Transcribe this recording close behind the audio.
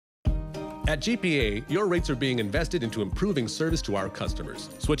At GPA, your rates are being invested into improving service to our customers.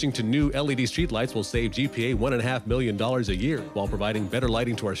 Switching to new LED streetlights will save GPA $1.5 million a year while providing better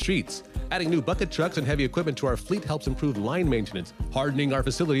lighting to our streets. Adding new bucket trucks and heavy equipment to our fleet helps improve line maintenance. Hardening our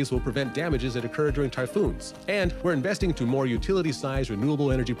facilities will prevent damages that occur during typhoons. And we're investing into more utility-sized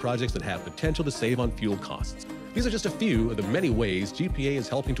renewable energy projects that have potential to save on fuel costs. These are just a few of the many ways GPA is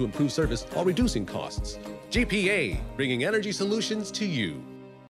helping to improve service while reducing costs. GPA, bringing energy solutions to you.